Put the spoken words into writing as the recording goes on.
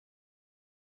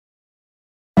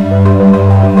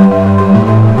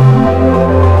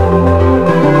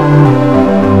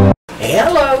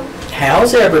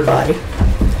How's everybody?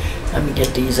 Let me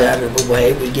get these out of the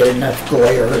way. We get enough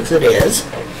glare as it is.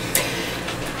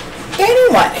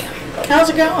 Anyway, how's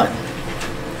it going?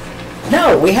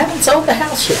 No, we haven't sold the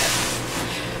house yet.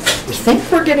 We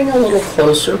think we're getting a little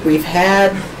closer. We've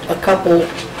had a couple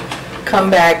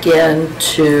come back in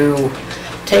to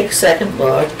take a second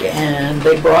look, and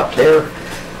they brought their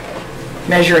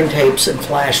measuring tapes and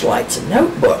flashlights and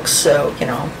notebooks, so, you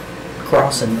know,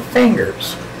 crossing the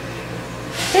fingers.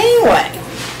 Anyway,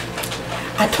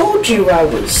 I told you I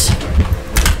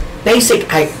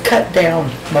cut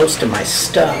down most of my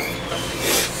stuff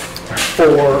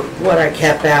for what I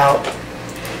kept out,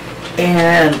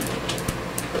 and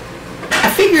I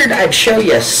figured I'd show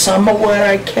you some of what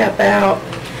I kept out.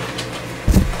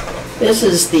 This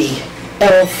is the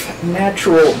e.l.f.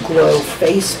 Natural Glow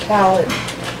Face Palette.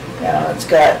 It's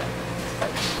got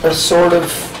a sort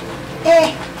of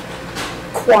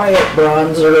quiet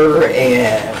bronzer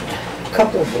and a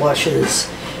couple of blushes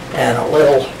and a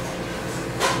little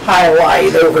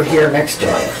highlight over here next to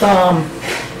my thumb.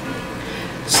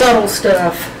 Subtle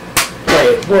stuff, but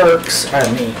it works. I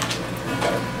mean,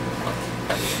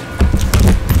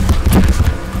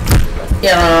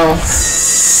 you know,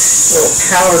 little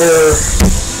powder.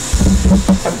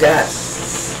 I've got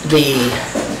the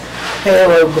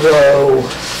Halo Glow,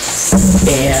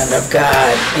 and I've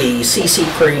got the CC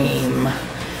cream,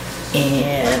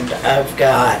 and I've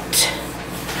got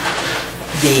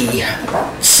the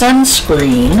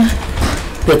sunscreen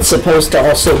that's supposed to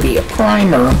also be a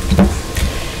primer,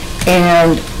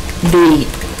 and the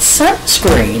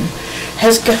sunscreen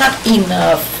has got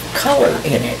enough color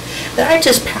in it that I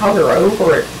just powder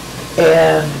over it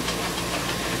and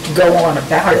go on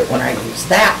about it when I use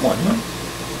that one.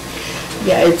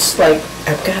 Yeah, it's like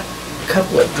I've got a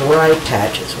couple of dry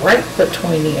patches right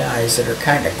between the eyes that are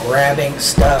kind of grabbing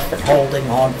stuff and holding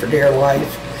on for dear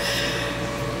life.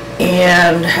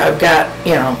 And I've got,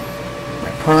 you know,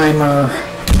 my primer.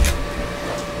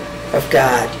 I've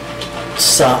got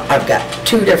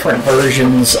two different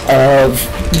versions of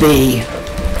the.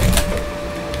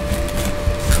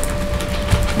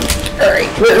 All right,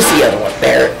 where's the other one?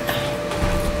 There.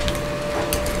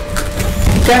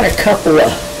 Got a couple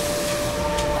of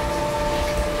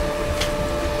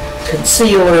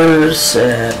concealers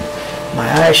and my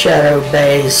eyeshadow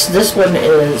base. This one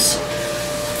is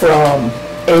from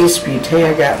Ace Beauty.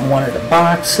 I got in one of the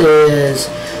boxes.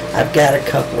 I've got a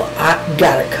couple of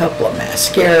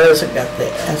mascaras. I've got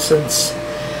the Essence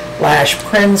Lash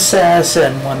Princess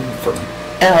and one from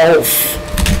e.l.f.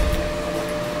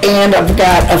 And I've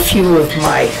got a few of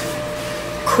my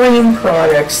cream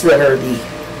products that are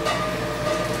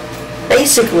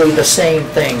basically the same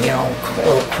thing, you know, a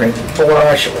little cream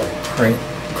blush, a little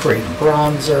cream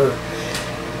bronzer,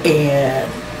 and,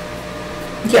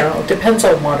 you know, it depends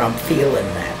on what I'm feeling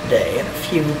that day, and a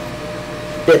few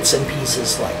bits and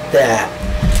pieces like that,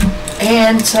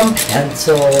 and some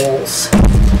pencils,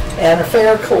 and a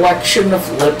fair collection of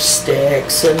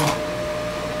lipsticks and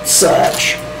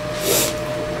such.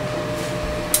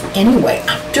 Anyway,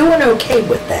 I'm doing okay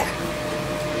with that.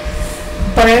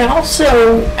 But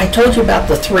I told you about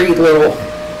the 3 little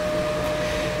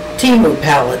Temu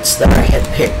palettes that I had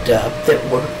picked up that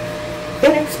were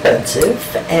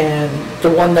inexpensive, and the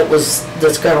one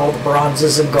that's got all the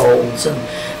bronzes and golds, and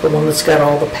the one that's got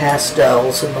all the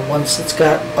pastels, and the ones that's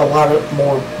got a lot of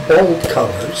more bold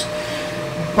colors.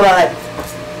 But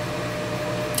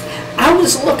I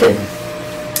was looking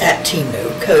at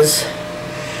Temu because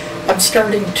I'm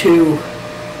starting to,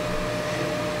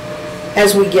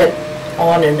 as we get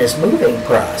on in this moving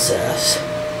process,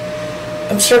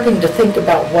 I'm starting to think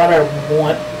about what I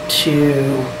want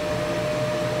to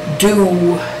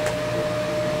do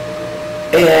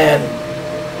and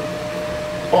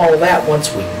all that once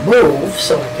we move,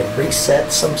 so I can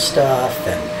reset some stuff.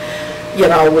 And, you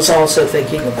know, I was also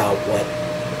thinking about what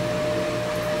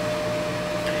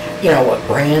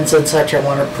brands and such I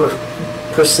want to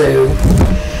pursue.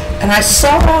 And I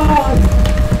saw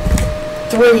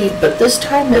 3, but this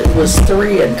time it was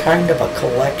 3 in kind of a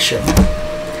collection.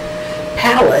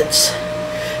 Palettes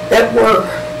that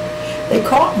they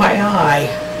caught my eye,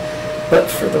 but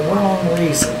for the wrong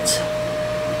reasons.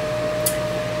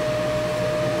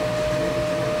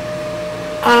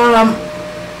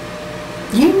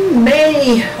 You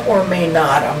may or may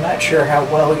not, I'm not sure how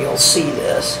well you'll see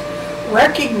this,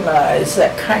 recognize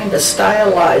that kind of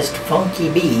stylized funky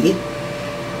bee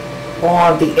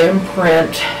on the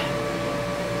imprint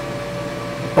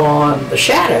on the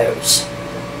shadows.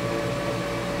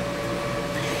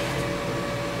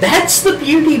 That's the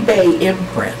Beauty Bay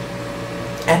imprint,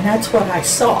 and that's what I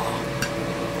saw.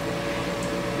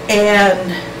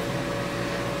 And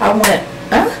I went,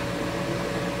 huh?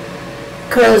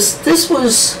 Because this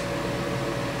was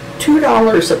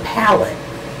 $2 a pallet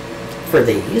for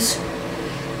these.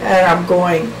 And I'm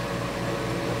going,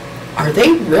 are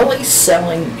they really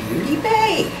selling Beauty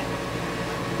Bay?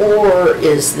 Or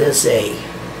is this a,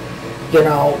 you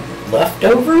know,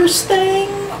 leftovers thing?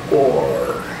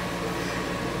 Or,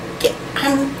 yeah,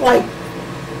 I'm like,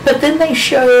 but then they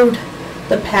showed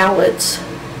the pallets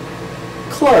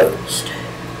closed.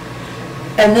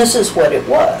 And this is what it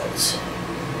was.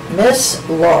 Miss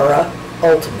Lara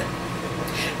Ultimate.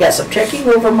 Yes, I'm checking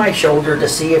over my shoulder to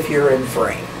see if you're in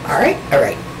frame. All right? All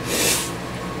right.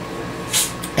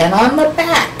 And on the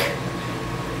back,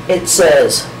 it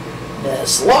says,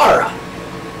 Miss Lara.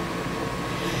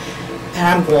 And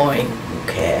I'm going,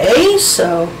 okay,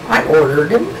 so I ordered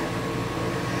them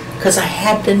because I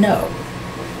had to know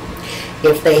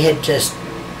if they had just,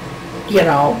 you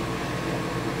know,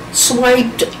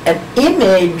 swiped an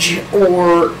image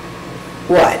or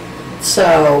what.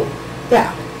 So,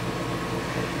 yeah.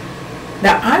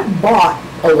 Now, I bought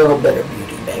a little bit of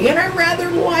Beauty Bay, and I rather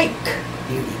like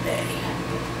Beauty Bay.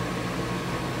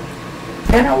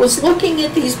 And I was looking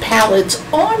at these palettes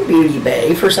on Beauty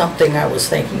Bay for something I was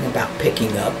thinking about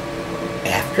picking up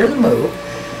after the move.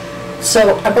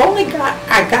 So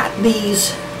I got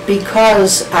these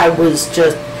because I was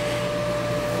just,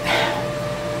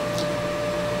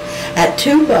 at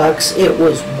 $2, it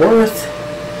was worth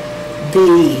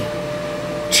the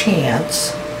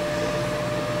chance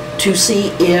to see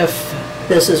if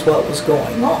this is what was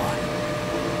going on.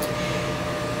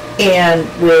 And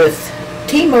with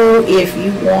Temu, if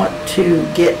you want to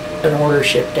get an order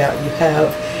shipped out, you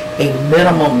have a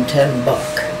minimum $10.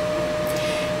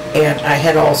 And I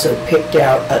had also picked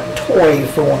out a toy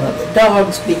for one of the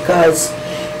dogs because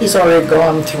he's already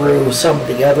gone through some of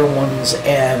the other ones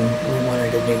and we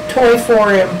wanted a new toy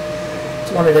for him.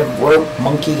 It's one of them rope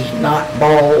monkey knot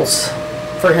balls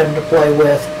for him to play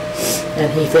with,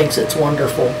 and he thinks it's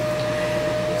wonderful.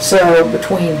 So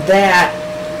between that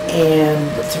and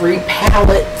the 3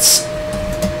 pallets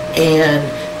and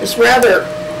this rather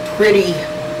pretty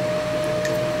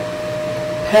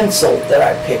pencil that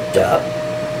I picked up,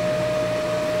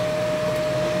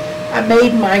 I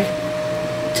made my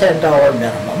 $10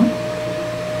 minimum.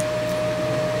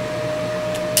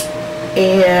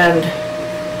 And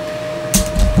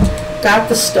got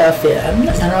the stuff in,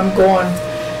 and I'm going,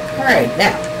 all right,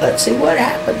 now let's see what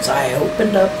happens. I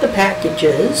opened up the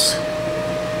packages,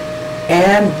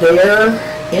 and there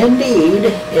indeed,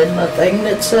 in the thing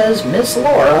that says Miss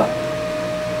Lara,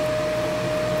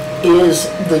 is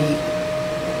the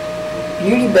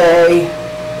Beauty Bay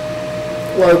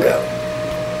logo.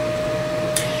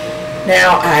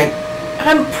 Now,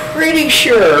 I'm pretty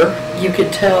sure you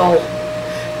could tell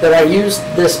that I used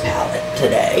this palette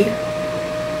today.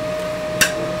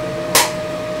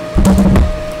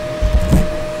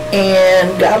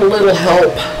 And got a little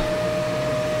help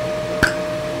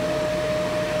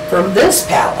from this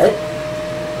palette,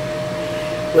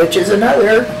 which is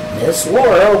another Miss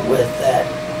Lara with that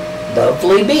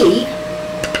lovely bee.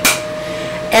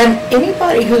 And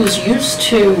anybody who's used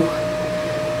to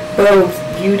both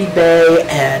Beauty Bay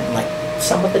and like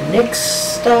some of the NYX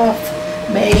stuff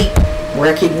may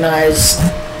recognize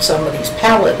some of these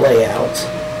palette layouts.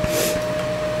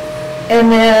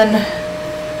 And then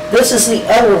this is the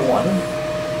other one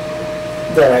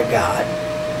that I got.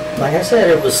 Like I said,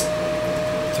 it was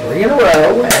 3 in a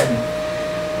row, and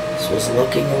this was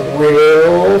looking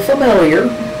real familiar.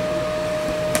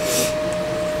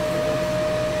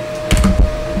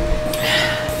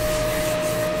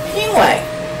 Anyway,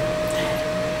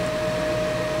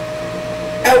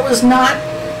 I was not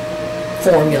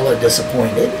formula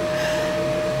disappointed.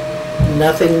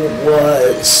 Nothing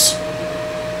was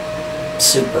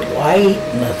super light,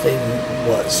 nothing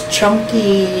was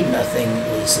chunky, nothing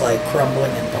was like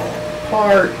crumbling and falling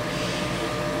apart.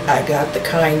 I got the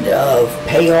kind of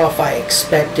payoff I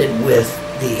expected with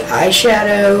the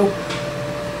eyeshadow,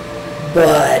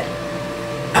 but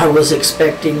I was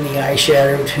expecting the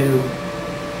eyeshadow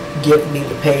to give me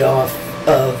the payoff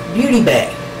of Beauty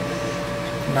Bay,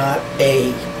 not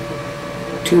a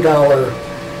 $2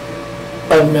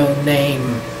 unknown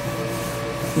name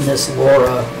Miss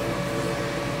Lara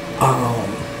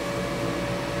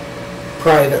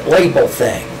private label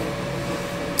thing.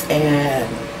 And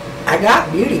I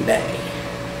got Beauty Bay.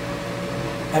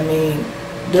 I mean,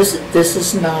 this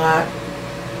is not,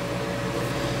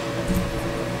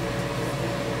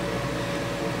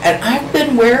 and I've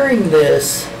been wearing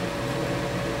this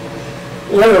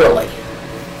literally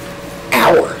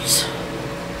hours.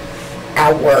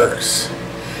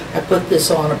 I put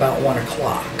this on about 1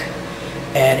 o'clock,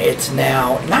 and it's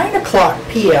now 9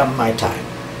 p.m. my time.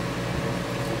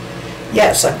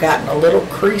 Yes, I've gotten a little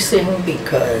creasing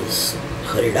because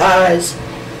hooded eyes,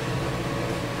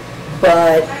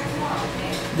 but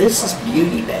this is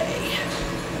Beauty Bay.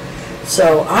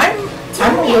 So I'm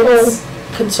a little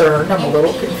concerned, I'm a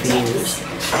little confused.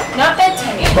 Not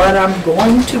bedtime yet. But I'm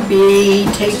going to be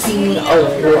taking a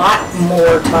lot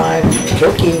more time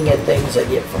looking at things I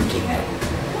get from Temu.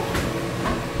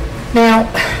 Now,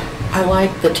 I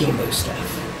like the Temu stuff.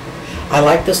 I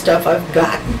like the stuff I've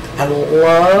gotten. I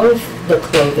love the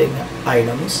clothing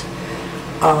items.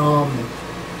 I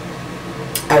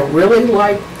really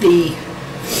like the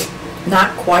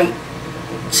not quite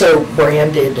so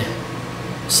branded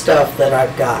stuff that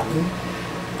I've gotten.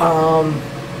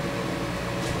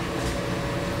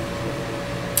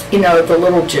 You know, the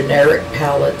little generic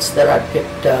palettes that I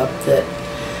picked up that,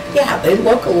 yeah, they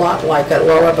look a lot like a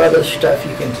lot of other stuff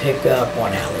you can pick up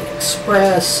on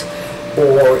AliExpress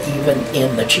or even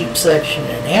in the cheap section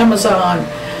in Amazon.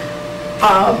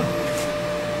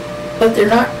 But they're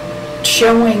not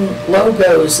showing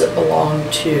logos that belong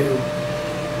to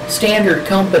standard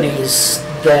companies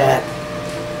that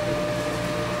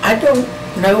I don't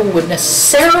know would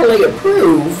necessarily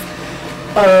approve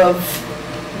of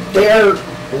their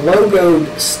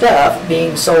logoed stuff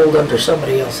being sold under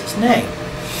somebody else's name.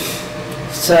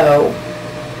 So,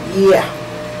 yeah.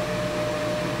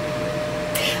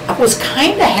 I was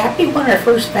kind of happy when I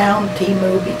first found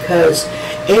Temu because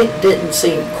it didn't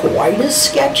seem quite as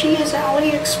sketchy as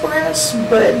AliExpress,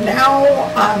 but now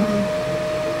I'm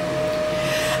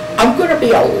going to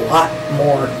be a lot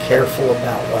more careful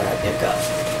about what I pick up.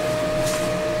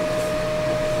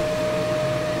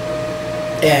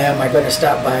 Am I going to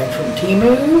stop buying from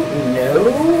Temu?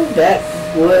 No, that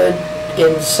would,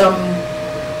 in some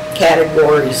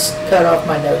categories, cut off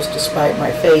my nose to spite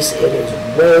my face. It is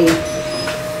way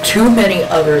too many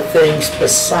other things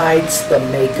besides the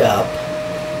makeup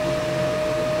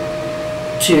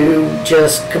to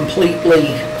just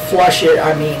completely flush it.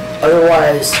 I mean,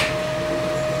 otherwise,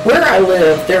 where I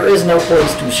live, there is no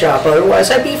place to shop. Otherwise,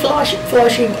 I'd be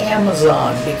flushing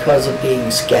Amazon because of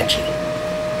being sketchy.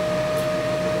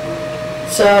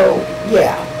 So,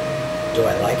 yeah. Do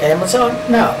I like Amazon?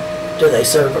 No. Do they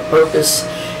serve a purpose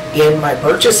in my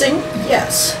purchasing?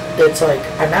 Yes. It's like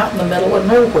I'm out in the middle of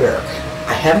nowhere.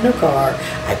 I have no car.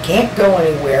 I can't go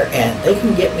anywhere, and they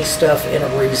can get me stuff in a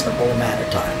reasonable amount of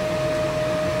time.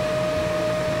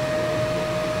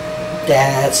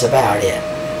 That's about it.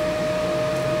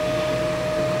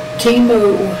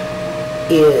 Temu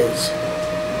is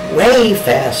way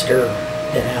faster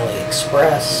than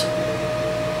AliExpress.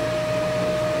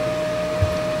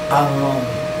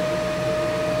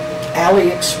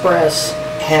 AliExpress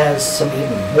has some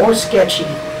even more sketchy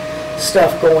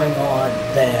stuff going on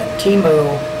than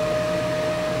Temu,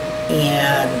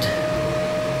 and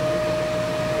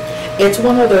it's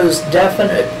one of those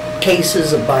definite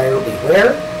cases of buyer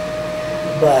beware.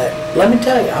 But let me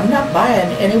tell you, I'm not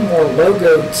buying any more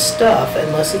logoed stuff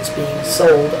unless it's being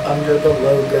sold under the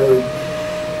logoed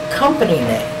company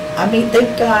name. I mean,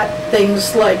 they've got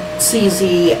things like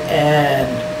CZ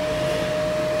and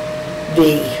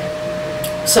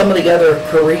some of the other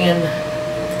Korean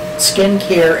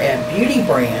skincare and beauty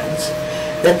brands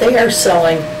that they are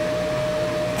selling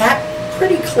at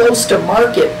pretty close to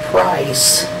market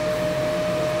price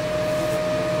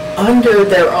under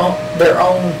their own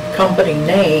company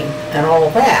name and all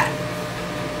that.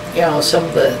 You know, some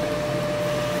of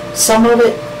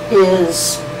it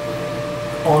is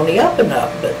on the up and up,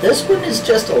 but this one is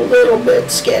just a little bit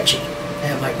sketchy.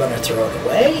 Am I going to throw it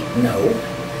away? No.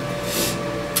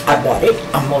 I bought it.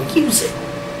 I'm going to use it.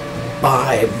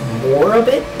 Buy more of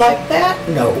it like that?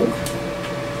 No.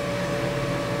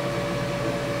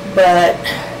 But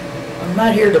I'm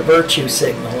not here to virtue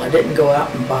signal. I didn't go out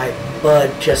and buy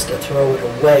bud just to throw it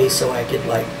away so I could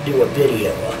like do a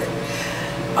video of it.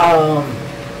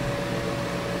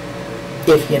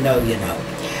 If you know, you know.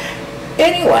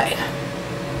 Anyway,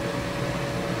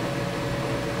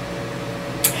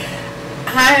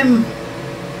 I'm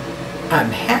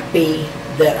happy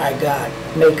that I got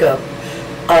makeup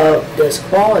of this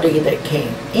quality that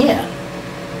came in.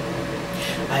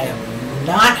 I am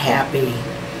not happy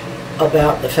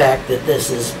about the fact that this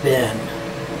has been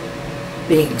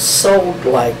being sold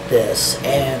like this,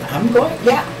 and I'm going,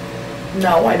 yeah,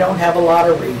 no, I don't have a lot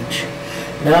of reach.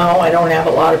 No, I don't have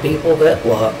a lot of people that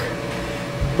look,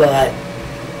 but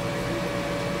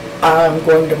I'm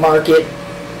going to mark it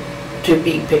to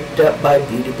be picked up by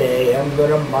Beauty Bay. I'm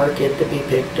going to mark it to be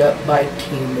picked up by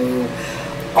Temu,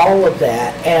 all of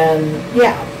that. And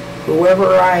yeah,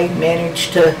 whoever I manage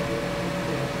to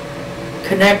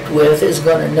connect with is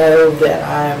going to know that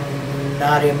I'm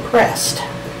not impressed.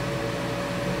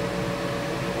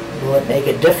 Will it make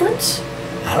a difference?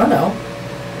 I don't know.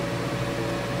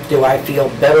 Do I feel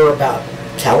better about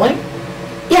telling?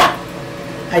 Yeah,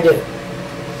 I do.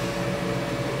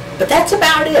 But that's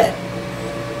about it.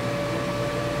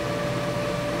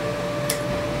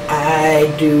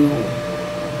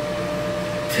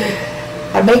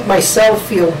 I make myself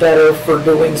feel better for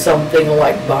doing something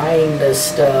like buying this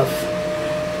stuff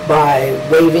by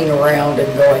waving around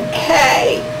and going,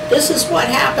 hey, this is what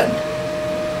happened.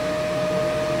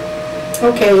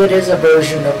 Okay, it is a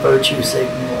version of virtue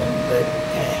signaling, but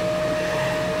hey.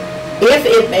 If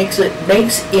it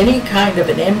makes any kind of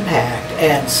an impact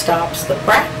and stops the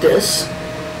practice,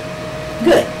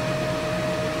 good.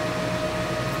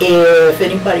 If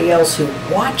anybody else who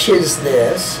watches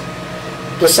this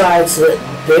decides that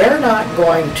they're not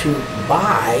going to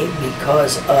buy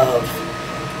because of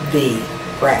the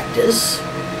practice,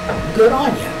 good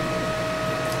on you.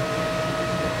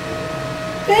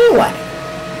 Anyway,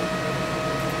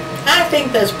 I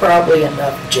think that's probably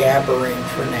enough jabbering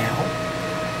for now.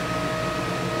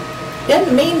 In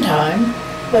the meantime,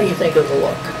 what do you think of the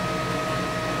look?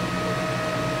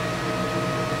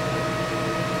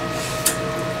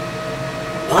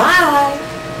 Bye!